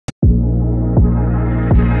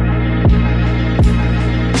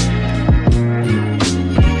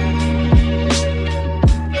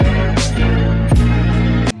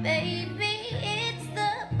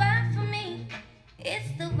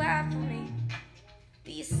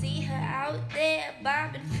out there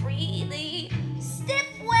bobbing freely. Stiff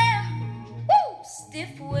wear, woo,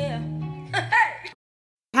 stiff wear.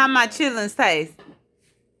 How my chillins taste?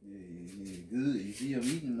 Yeah, good. You see him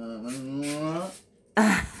eating, nobody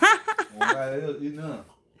else eating none.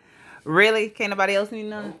 Really? Can't nobody else eat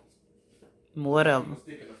none? Whatever.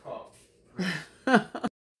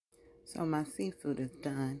 So my seafood is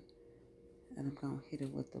done. And I'm going to hit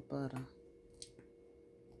it with the butter.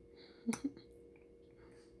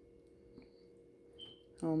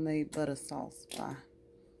 Homemade butter sauce by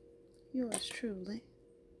yours truly.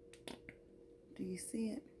 Do you see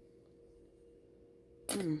it?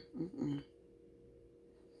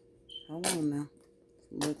 Hold on now.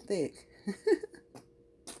 It's a little thick.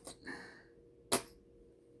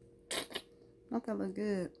 Don't that look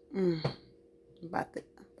good? About to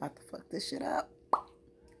fuck this shit up.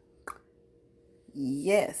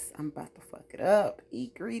 Yes, I'm about to fuck it up.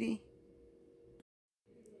 Eat greedy.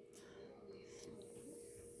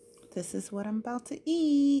 This is what I'm about to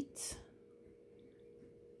eat.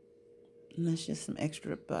 And that's just some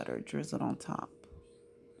extra butter drizzled on top.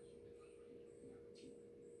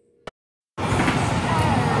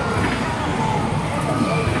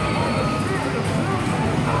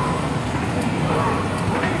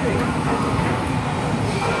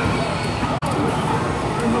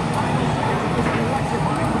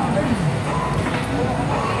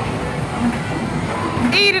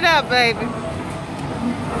 Eat it up, baby.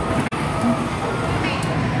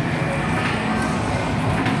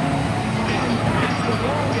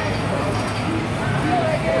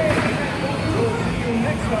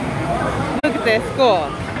 Look at that score.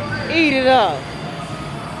 Eat it up.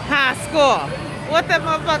 High score. What that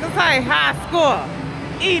motherfucker say? High score.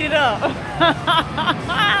 Eat it up.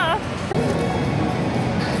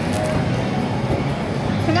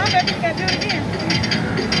 Come on, baby. You gotta do it again.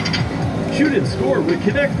 Shoot and score with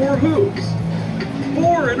Connect 4 hoops.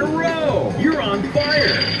 4 in a row. You're on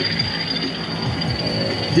fire.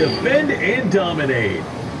 Defend and dominate.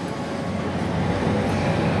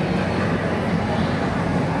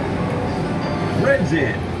 Red's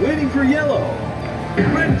in, waiting for yellow.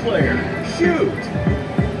 Red player, shoot.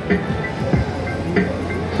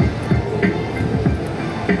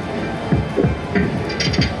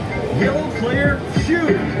 Yellow player,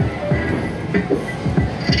 shoot.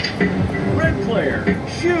 Red player,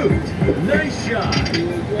 shoot. Nice shot.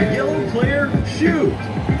 Yellow player, shoot.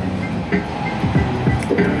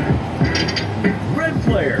 Red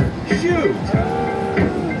player, shoot.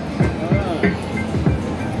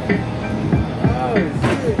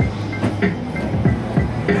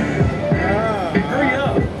 Hurry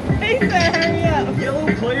up. He said hurry up. Yellow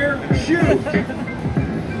player, shoot.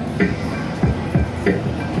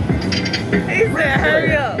 He said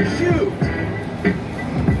hurry up. Shoot.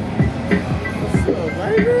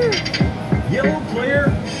 Yellow player,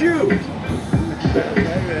 shoot.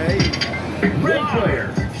 Red player,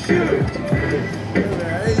 shoot.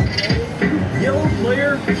 Yellow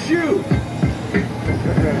player, shoot.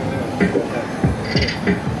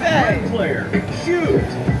 Red player, shoot.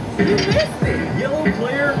 You missed it. Yellow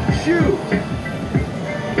player, shoot.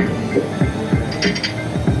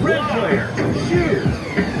 Red player, shoot.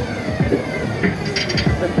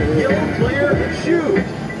 Yellow player, shoot.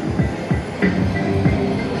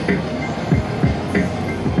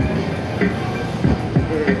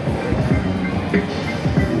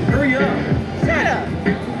 Hurry up. Shut up.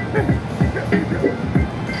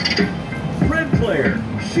 Red player,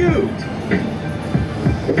 shoot.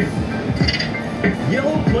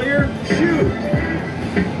 Yellow player, shoot.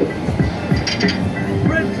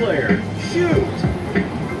 Red player, shoot.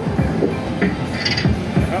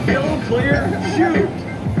 Yellow player, shoot.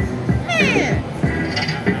 Man.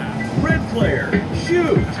 Red player,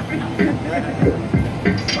 shoot.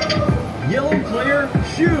 Yellow player,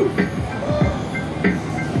 shoot.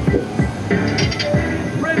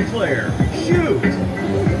 Red player, shoot.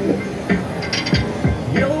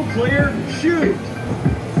 Yellow player, shoot.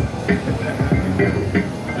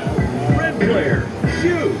 Red player,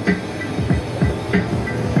 shoot.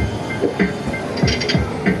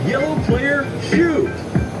 Yellow player, shoot.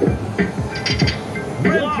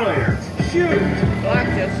 Red player, shoot. Block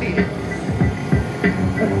your shit.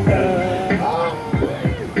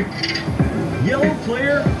 Yellow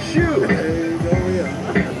player, shoot.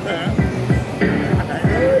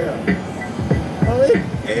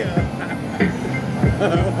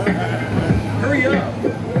 Hurry up.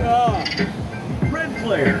 Red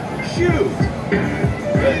player, shoot.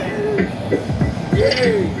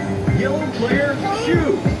 Yellow player,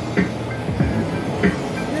 shoot.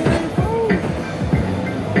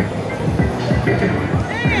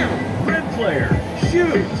 Red player,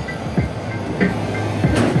 shoot.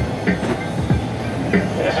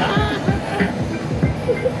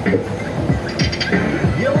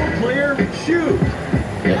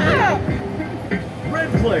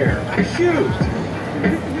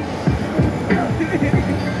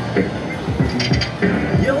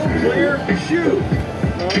 Yellow player, shoot.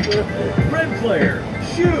 Red player,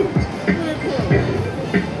 shoot.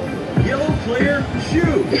 Yellow player,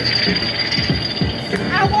 shoot.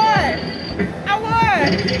 I won! I won!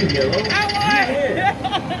 Team Yellow, I won!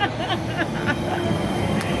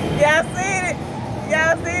 Y'all seen it?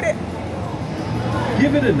 Y'all seen it?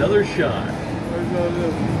 give it another shot.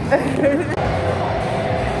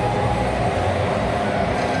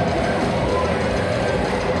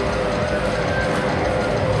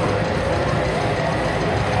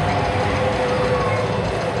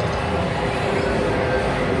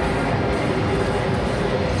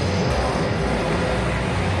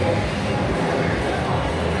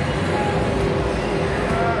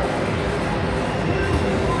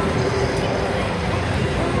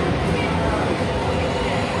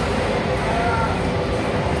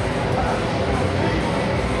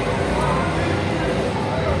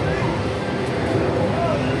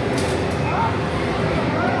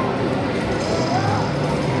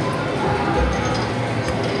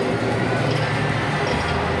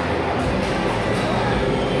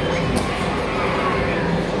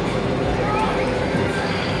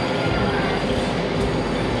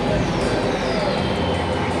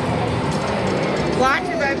 Watch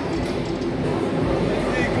it, baby.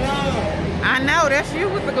 I know, that's you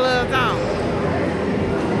with the gloves on.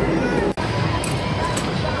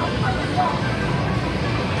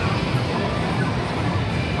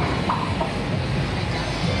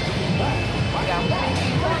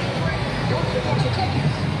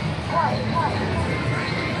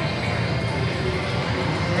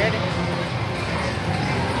 Ready?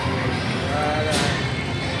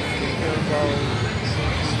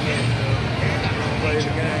 Play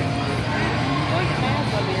the game. Put your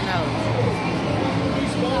mask over your nose.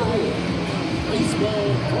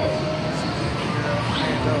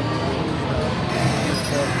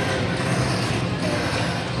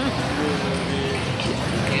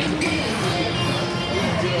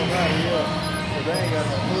 They ain't got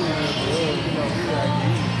no food in the world. You know, we got to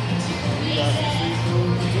eat. We got some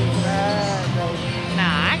seafood.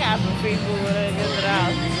 Nah, I got some seafood in the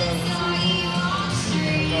house. We got some seafood.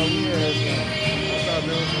 No, we had some. I thought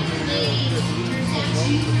there was some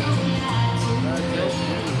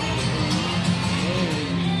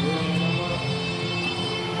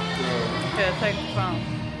Here, take the phone.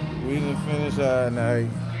 We done finished our night.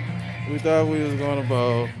 We thought we was gonna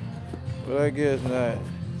bowl, but I guess not.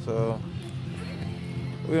 So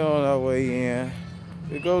we on our way in.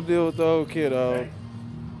 We go deal with the old kiddo.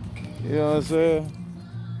 You know what I'm saying?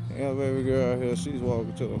 Yeah, baby girl here, she's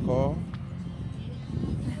walking to the car.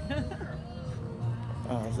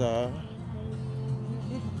 Outside.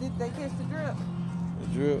 Did they catch the drip? The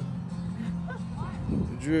drip.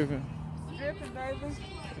 The dripping. Dripping, baby.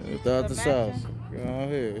 Without the The sauce. matching? Go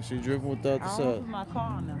ahead. She dripping without the I sauce. don't put my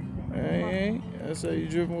car on them. Ain't. I say you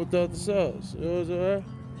dripping without the sauce. You know what I'm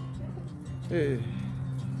saying?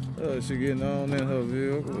 Yeah. Oh, she getting on in her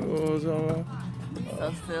vehicle. You know what I'm talking about?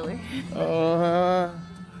 So silly.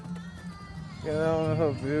 Getting on in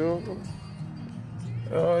her vehicle.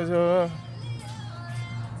 You know what I'm talking about?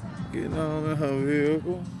 Getting on in her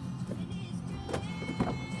vehicle.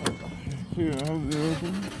 Here, her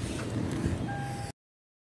vehicle.